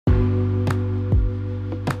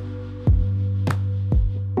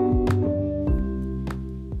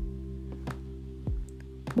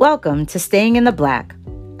Welcome to Staying in the Black,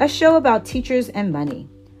 a show about teachers and money.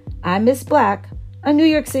 I'm Miss Black, a New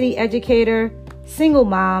York City educator, single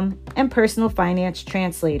mom, and personal finance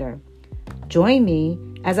translator. Join me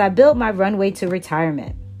as I build my runway to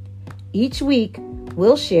retirement. Each week,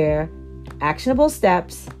 we'll share actionable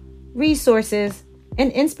steps, resources,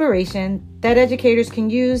 and inspiration that educators can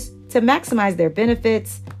use to maximize their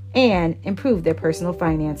benefits and improve their personal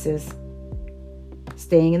finances.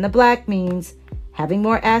 Staying in the black means having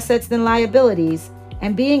more assets than liabilities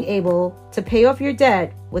and being able to pay off your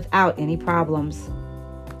debt without any problems.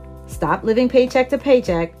 Stop living paycheck to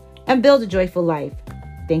paycheck and build a joyful life.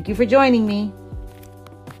 Thank you for joining me.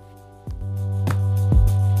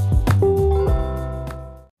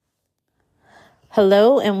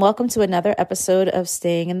 Hello and welcome to another episode of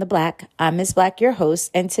Staying in the Black. I'm Miss Black, your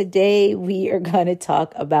host, and today we are going to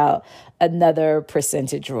talk about another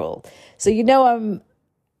percentage rule. So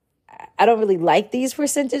I don't really like these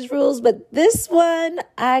percentage rules, but this one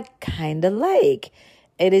I kind of like.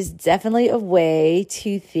 It is definitely a way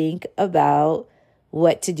to think about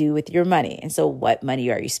what to do with your money. And so what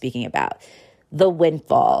money are you speaking about? The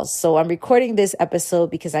windfalls. So I'm recording this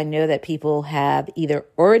episode because I know that people have either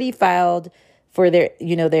already filed for their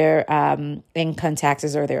income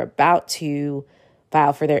taxes, or they're about to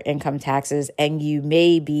file for their income taxes, and you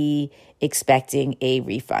may be expecting a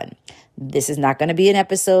refund. This is not going to be an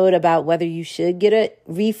episode about whether you should get a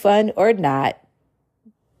refund or not.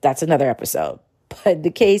 That's another episode. But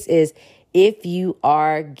the case is, if you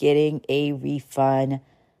are getting a refund,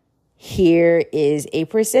 here is a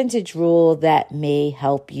percentage rule that may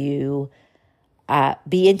help you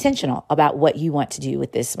be intentional about what you want to do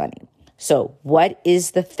with this money. So what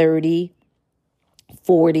is the 30,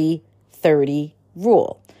 40, 30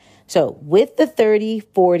 rule? So with the 30,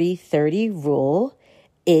 40, 30 rule,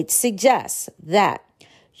 it suggests that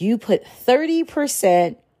you put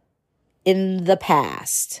 30% in the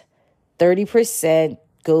past. 30%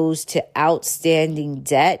 goes to outstanding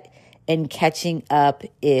debt and catching up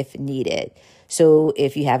if needed. So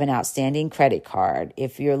if you have an outstanding credit card,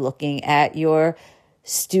 if you're looking at your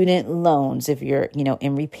student loans, if you're,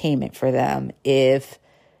 in repayment for them, if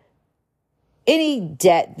any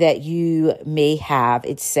debt that you may have,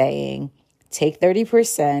 it's saying take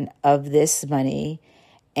 30% of this money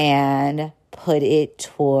and put it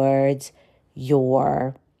towards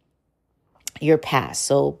your past.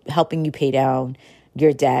 So helping you pay down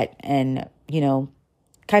your debt and,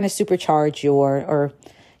 kind of supercharge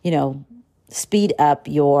speed up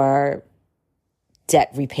your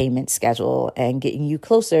debt repayment schedule and getting you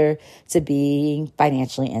closer to being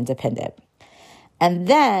financially independent. And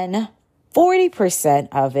then 40%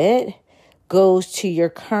 of it goes to your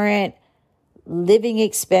current living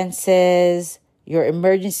expenses, your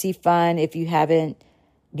emergency fund, if you haven't,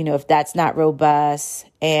 if that's not robust,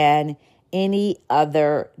 and any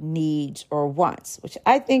other needs or wants, which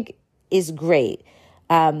I think is great.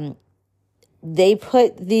 They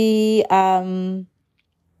put the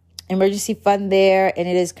emergency fund there, and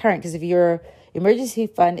it is current, because if your emergency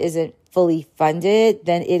fund isn't fully funded,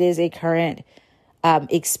 then it is a current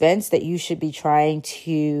expense that you should be trying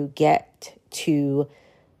to get to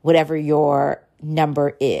whatever your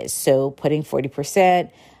number is. So putting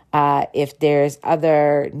 40%, if there's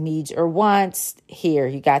other needs or wants, here,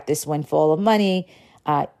 you got this windfall of money,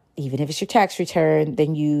 even if it's your tax return,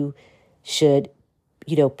 then you should,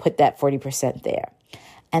 put that 40% there.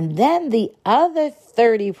 And then the other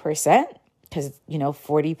 30%, because,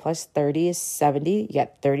 40 plus 30 is 70, you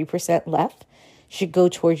got 30% left, should go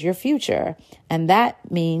towards your future. And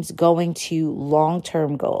that means going to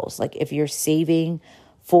long-term goals. Like if you're saving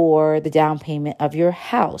for the down payment of your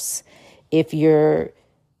house, if you're,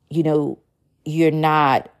 if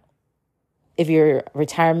your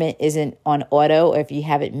retirement isn't on auto, or if you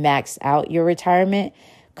haven't maxed out your retirement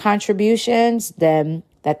contributions, then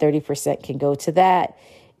that 30% can go to that.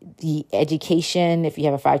 The education, if you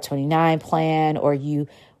have a 529 plan, or you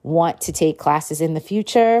want to take classes in the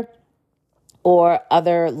future, or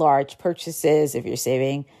other large purchases, if you're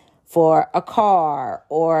saving for a car,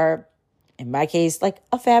 or in my case, like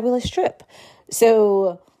a fabulous trip.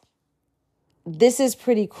 So this is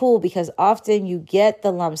pretty cool, because often you get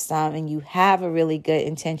the lump sum and you have a really good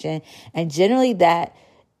intention, and generally that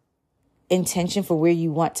intention for where you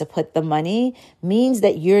want to put the money means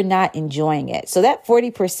that you're not enjoying it. So that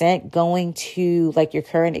 40% going to like your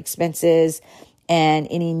current expenses and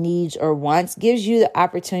any needs or wants gives you the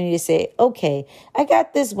opportunity to say, okay, I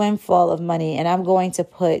got this windfall of money and I'm going to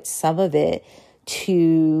put some of it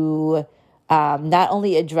to not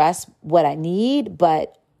only address what I need,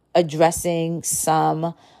 but addressing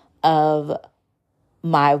some of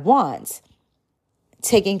my wants.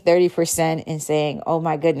 taking 30% and saying, oh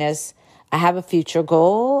my goodness, I have a future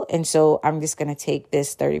goal. And so I'm just going to take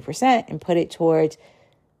this 30% and put it towards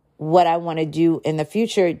what I want to do in the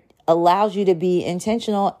future allows you to be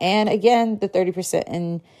intentional. And again, the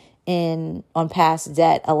 30% on past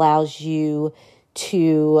debt allows you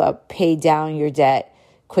to pay down your debt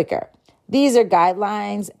quicker. These are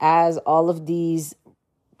guidelines as all of these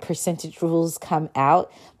percentage rules come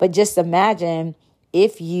out. But just imagine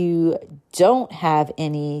if you don't have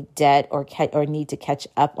any debt or need to catch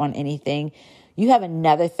up on anything, you have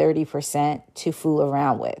another 30% to fool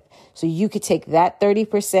around with. So you could take that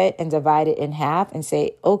 30% and divide it in half and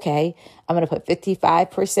say, okay, I'm going to put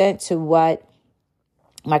 55% to what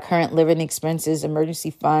my current living expenses,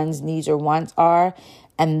 emergency funds, needs or wants are,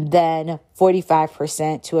 and then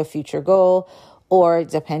 45% to a future goal. Or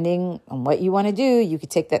depending on what you want to do, you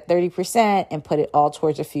could take that 30% and put it all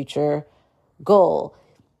towards a future goal.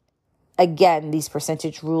 Again, these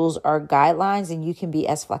percentage rules are guidelines and you can be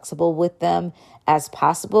as flexible with them as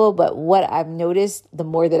possible. But what I've noticed, the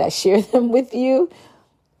more that I share them with you,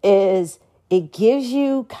 is it gives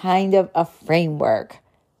you kind of a framework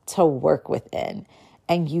to work within.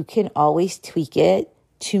 And you can always tweak it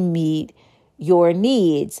to meet your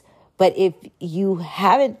needs. But if you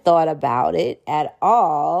haven't thought about it at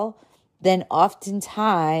all, then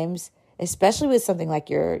oftentimes, especially with something like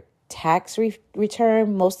your tax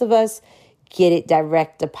return, most of us get it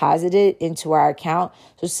direct deposited into our account.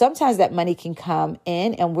 So sometimes that money can come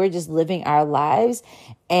in and we're just living our lives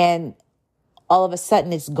and all of a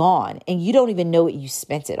sudden it's gone and you don't even know what you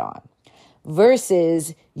spent it on.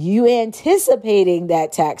 Versus you anticipating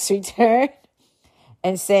that tax return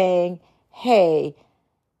and saying, hey,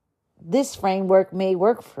 this framework may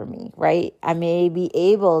work for me, right? I may be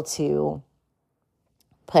able to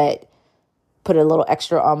put a little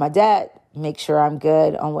extra on my debt, make sure I'm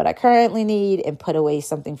good on what I currently need, and put away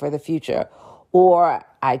something for the future. Or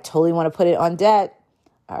I totally want to put it on debt,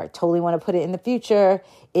 or totally want to put it in the future.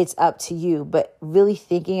 It's up to you. But really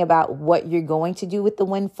thinking about what you're going to do with the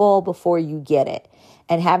windfall before you get it.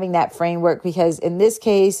 And having that framework, because in this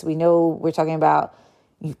case, we know we're talking about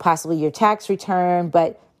possibly your tax return,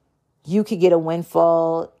 but you could get a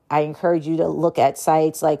windfall. I encourage you to look at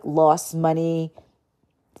sites like Lost Money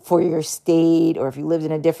for your state, or if you lived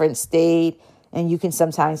in a different state, and you can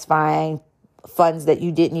sometimes find funds that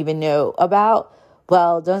you didn't even know about.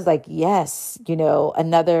 Well, Dawn's like, yes,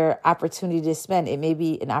 another opportunity to spend. It may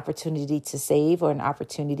be an opportunity to save or an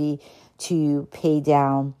opportunity to pay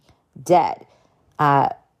down debt.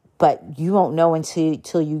 But you won't know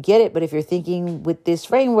until you get it. But if you're thinking with this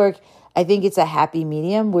framework, I think it's a happy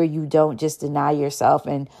medium where you don't just deny yourself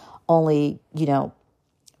and only,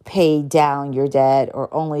 pay down your debt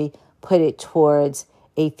or only put it towards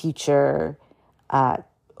a future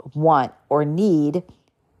want or need.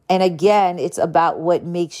 And again, it's about what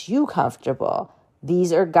makes you comfortable.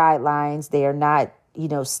 These are guidelines. They are not,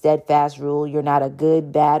 steadfast rule. You're not a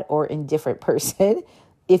good, bad, or indifferent person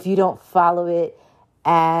if you don't follow it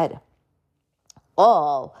at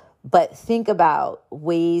all. But think about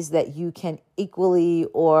ways that you can equally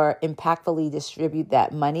or impactfully distribute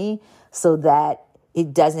that money so that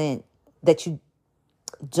that you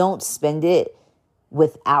don't spend it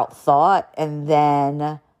without thought and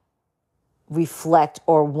then reflect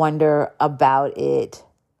or wonder about it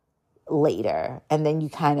later. And then you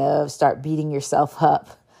kind of start beating yourself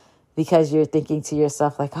up because you're thinking to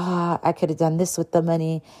yourself like, I could have done this with the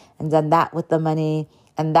money and done that with the money.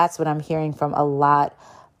 And that's what I'm hearing from a lot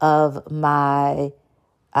of my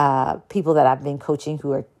people that I've been coaching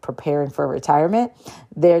who are preparing for retirement.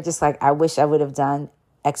 They're just like, I wish I would have done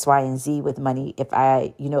X, Y, and Z with money if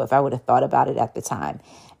I would have thought about it at the time.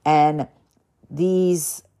 And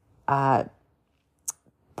these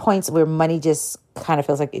points where money just kind of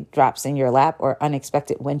feels like it drops in your lap, or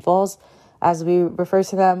unexpected windfalls, as we refer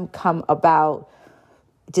to them, come about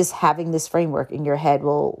just having this framework in your head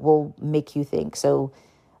will make you think. So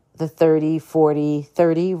the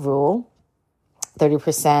 30-40-30 rule,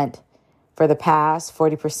 30% for the past,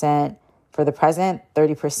 40% for the present,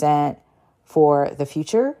 30% for the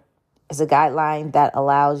future, is a guideline that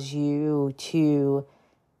allows you to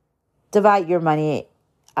divide your money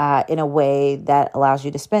in a way that allows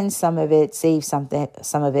you to spend some of it, save some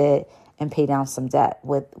of it, and pay down some debt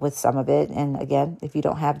with some of it. And again, if you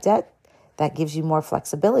don't have debt, that gives you more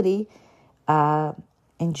flexibility.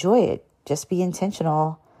 Enjoy it. Just be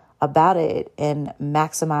intentional about it and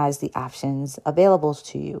maximize the options available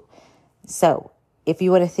to you. So if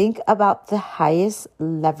you want to think about the highest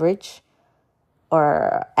leverage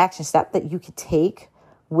or action step that you could take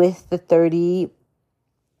with the 30-40-30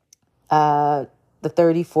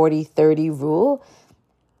 rule,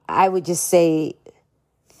 I would just say,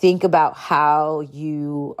 think about how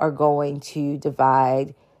you are going to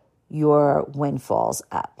divide your windfalls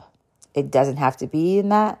up. It doesn't have to be in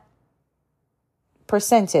that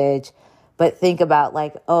percentage, but think about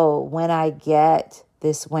like, oh, when I get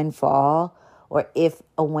this windfall, or if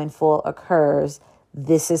a windfall occurs,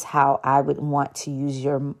 this is how I would want to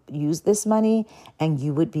use this money, and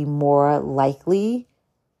you would be more likely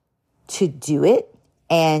to do it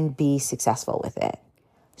and be successful with it.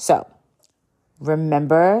 So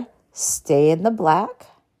remember, stay in the black,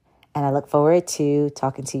 and I look forward to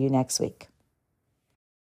talking to you next week.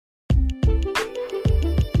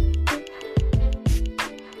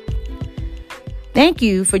 Thank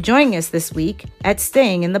you for joining us this week at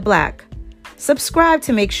Staying in the Black. Subscribe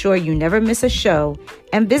to make sure you never miss a show,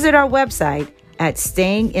 and visit our website at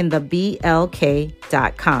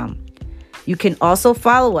stayingintheblk.com. You can also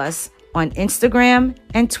follow us on Instagram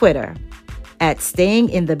and Twitter at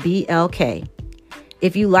stayingintheblk.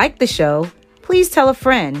 If you like the show, please tell a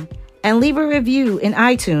friend and leave a review in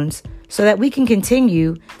iTunes so that we can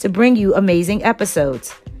continue to bring you amazing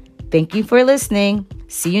episodes. Thank you for listening.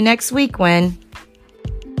 See you next week, Gwen.